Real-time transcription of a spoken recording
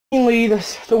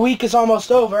The week is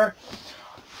almost over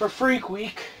for Freak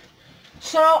Week,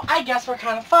 so I guess we're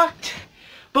kind of fucked.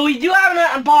 But we do have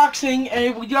an unboxing,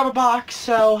 and we do have a box,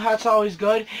 so that's always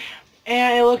good.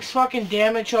 And it looks fucking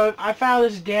damaged. So I found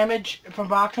this damage from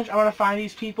Box Lunch. I'm gonna find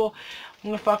these people.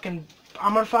 I'm gonna fucking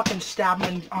stab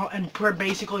them and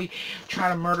basically try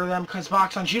to murder them. Cause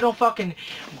Box Lunch, you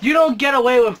don't get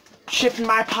away with shipping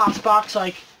my pop's box.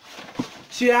 Like,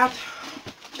 see that?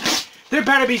 There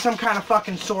better be some kind of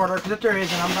fucking sorter, because if there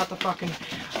isn't, I'm about to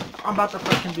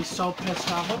freaking be so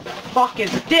pissed off. What the fuck is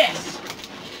this?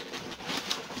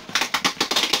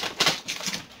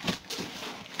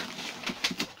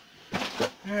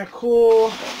 Yeah,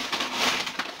 cool.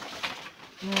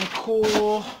 Yeah,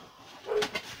 cool.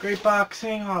 Great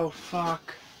boxing. Oh,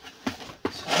 fuck.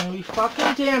 This is gonna be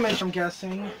fucking damaged, I'm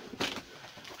guessing.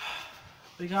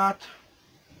 We got...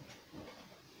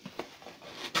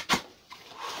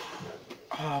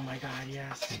 Oh my god,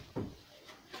 yes.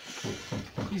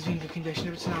 Please be in good condition.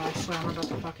 If it's not, I swear I'm about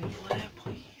to fucking flip.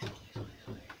 Please, please, please,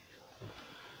 please.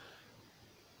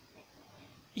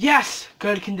 Yes!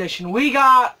 Good condition. We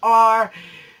got our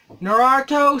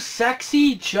Naruto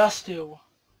Sexiest.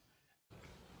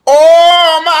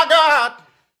 Oh my god!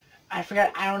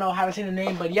 I don't know how to say the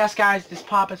name, but yes guys, this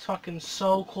pop is fucking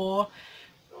so cool.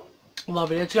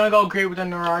 Love it. It's gonna go great with the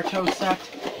Naruto set.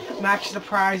 I'm actually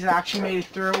surprised it actually made it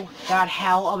through that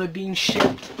hell of it being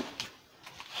shipped.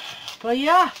 But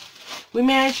yeah, we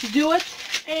managed to do it,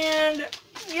 and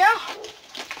yeah,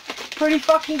 pretty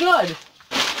fucking good.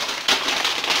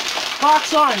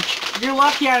 Box Lunch, you're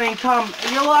lucky I didn't come.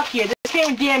 You're lucky. This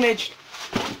came damaged.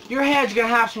 Your head's gonna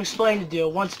have some explaining to do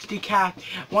once it's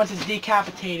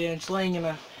decapitated and it's laying in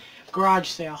a garage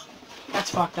sale. That's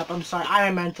fucked up. I'm sorry.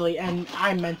 I'm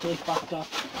mentally fucked up.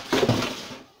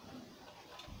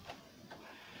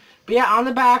 But yeah, on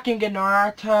the back you can get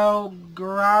Naruto,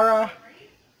 Gaara,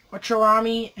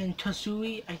 Ochirami, and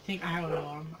Tasui. I don't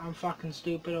know. I'm fucking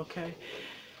stupid, okay?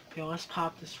 Okay, let's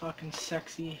pop this fucking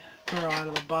sexy girl out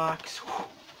of the box.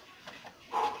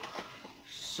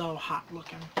 So hot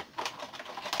looking.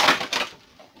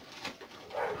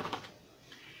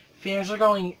 Fans are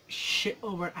going shit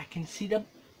over it. I can see them.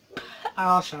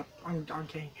 Oh, shut up. I'm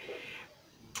kidding.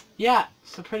 Yeah,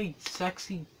 it's a pretty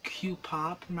sexy, cute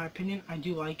pop, in my opinion. I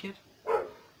do like it.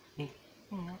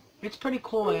 It's pretty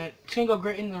cool. It's gonna go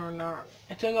great in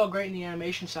the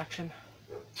animation section.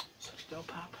 Such a dope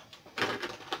pop.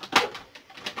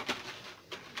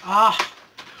 Ah,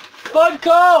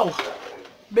 Funko,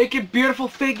 making beautiful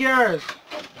figures.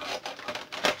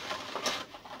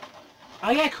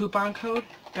 I got a coupon code.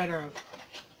 Better of.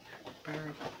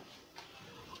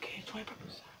 Okay, 20%.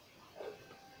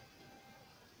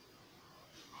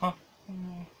 Huh?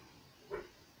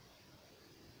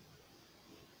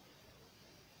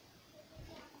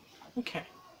 Okay.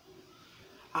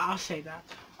 I'll say that.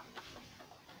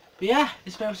 But yeah,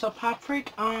 it's been episode Pop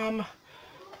Freak.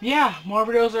 Yeah, more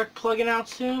videos are plugging out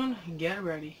soon. Get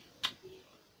ready.